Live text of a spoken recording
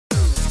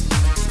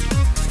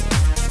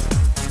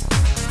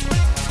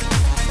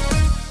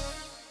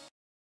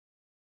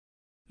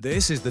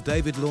This is the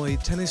David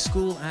Lloyd Tennis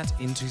School at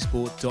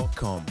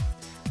intosport.com.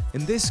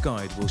 In this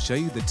guide, we'll show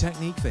you the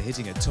technique for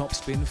hitting a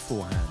topspin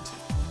forehand.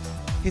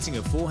 Hitting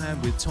a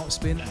forehand with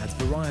topspin adds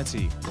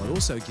variety, while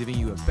also giving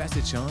you a better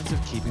chance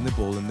of keeping the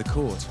ball in the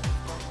court.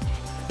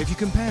 If you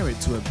compare it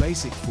to a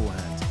basic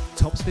forehand,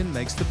 topspin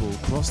makes the ball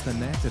cross the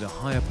net at a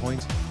higher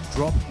point,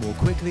 drop more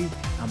quickly,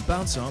 and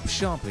bounce up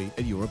sharply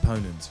at your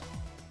opponent.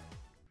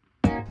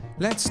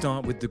 Let's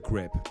start with the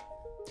grip.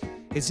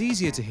 It's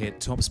easier to hit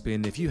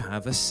topspin if you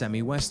have a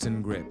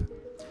semi-western grip.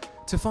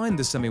 To find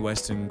the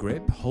semi-western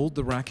grip, hold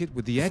the racket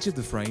with the edge of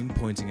the frame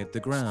pointing at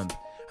the ground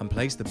and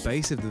place the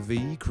base of the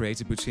V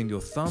created between your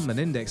thumb and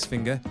index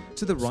finger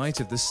to the right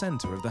of the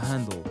center of the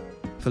handle.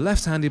 For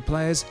left-handed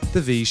players,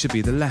 the V should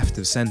be the left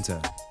of center.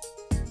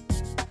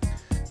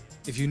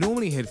 If you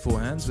normally hit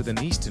forehands with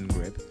an eastern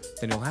grip,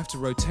 then you'll have to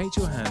rotate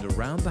your hand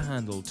around the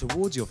handle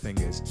towards your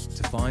fingers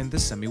to find the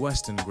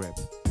semi-western grip.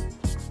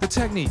 The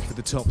technique for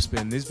the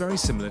topspin is very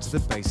similar to the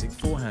basic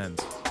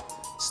forehand.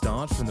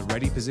 Start from the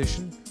ready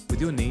position with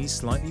your knees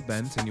slightly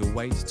bent and your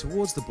weight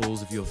towards the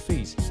balls of your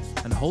feet,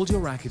 and hold your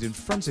racket in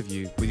front of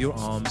you with your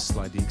arms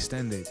slightly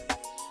extended.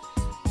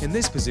 In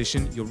this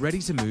position, you're ready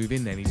to move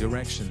in any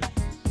direction.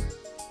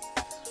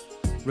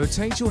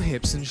 Rotate your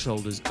hips and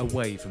shoulders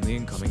away from the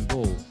incoming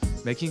ball,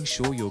 making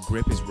sure your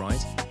grip is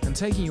right and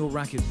taking your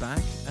racket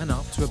back and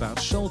up to about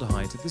shoulder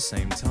height at the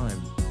same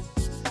time.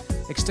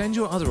 Extend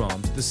your other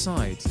arm to the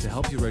side to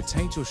help you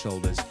rotate your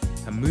shoulders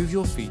and move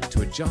your feet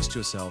to adjust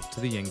yourself to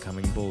the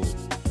incoming ball.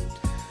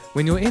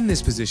 When you're in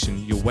this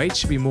position, your weight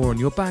should be more on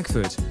your back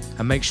foot,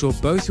 and make sure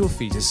both your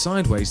feet are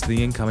sideways to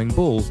the incoming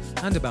ball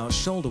and about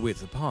shoulder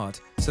width apart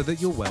so that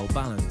you're well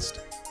balanced.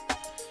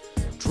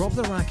 Drop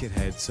the racket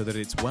head so that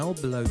it's well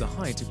below the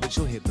height at which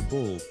you'll hit the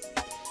ball.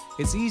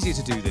 It's easier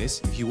to do this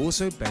if you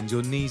also bend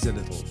your knees a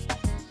little.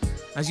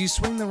 As you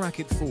swing the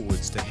racket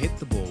forwards to hit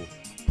the ball,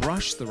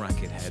 brush the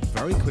racket head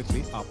very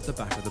quickly up the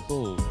back of the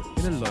ball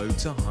in a low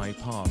to high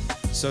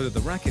path, so that the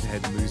racket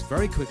head moves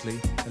very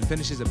quickly and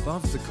finishes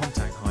above the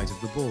contact height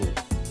of the ball.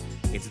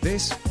 It's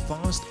this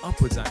fast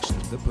upwards action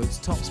that puts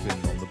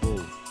topspin on the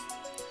ball.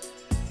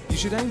 You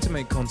should aim to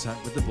make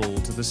contact with the ball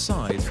to the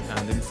side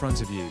and in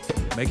front of you,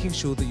 making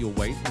sure that your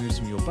weight moves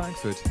from your back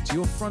foot to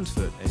your front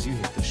foot as you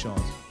hit the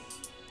shot.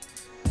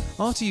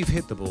 After you've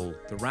hit the ball,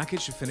 the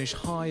racket should finish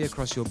high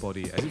across your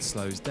body as it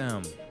slows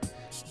down.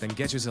 Then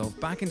get yourself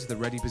back into the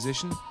ready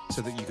position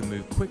so that you can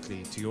move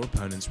quickly to your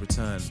opponent's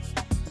return.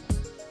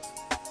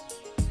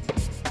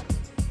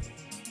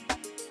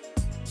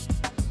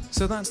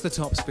 So that's the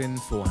topspin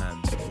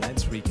forehand.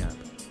 Let's recap.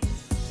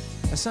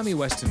 A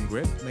semi-western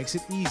grip makes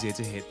it easier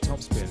to hit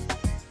topspin.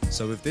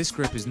 So if this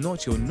grip is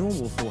not your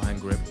normal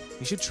forehand grip,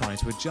 you should try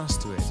to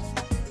adjust to it.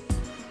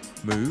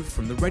 Move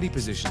from the ready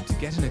position to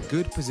get in a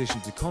good position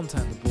to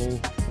contact the ball,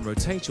 and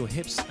rotate your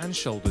hips and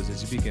shoulders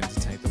as you begin to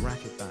take the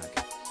racket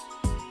back.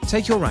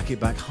 Take your racket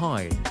back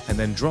high and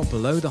then drop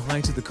below the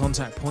height of the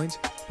contact point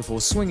before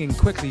swinging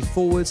quickly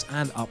forwards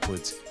and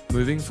upwards,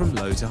 moving from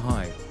low to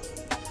high.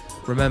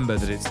 Remember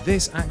that it's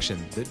this action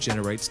that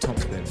generates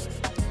topspin.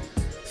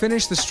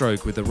 Finish the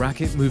stroke with the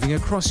racket moving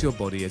across your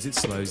body as it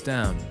slows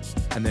down,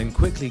 and then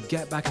quickly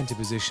get back into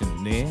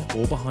position near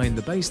or behind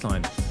the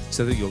baseline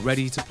so that you're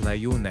ready to play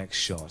your next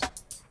shot.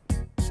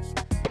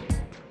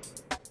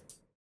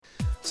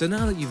 So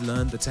now that you've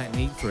learned the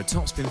technique for a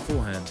topspin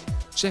forehand,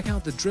 check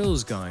out the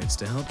drills guides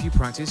to help you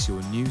practice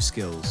your new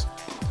skills.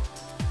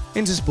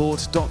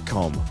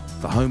 Intosport.com,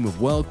 the home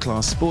of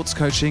world-class sports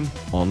coaching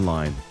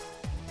online.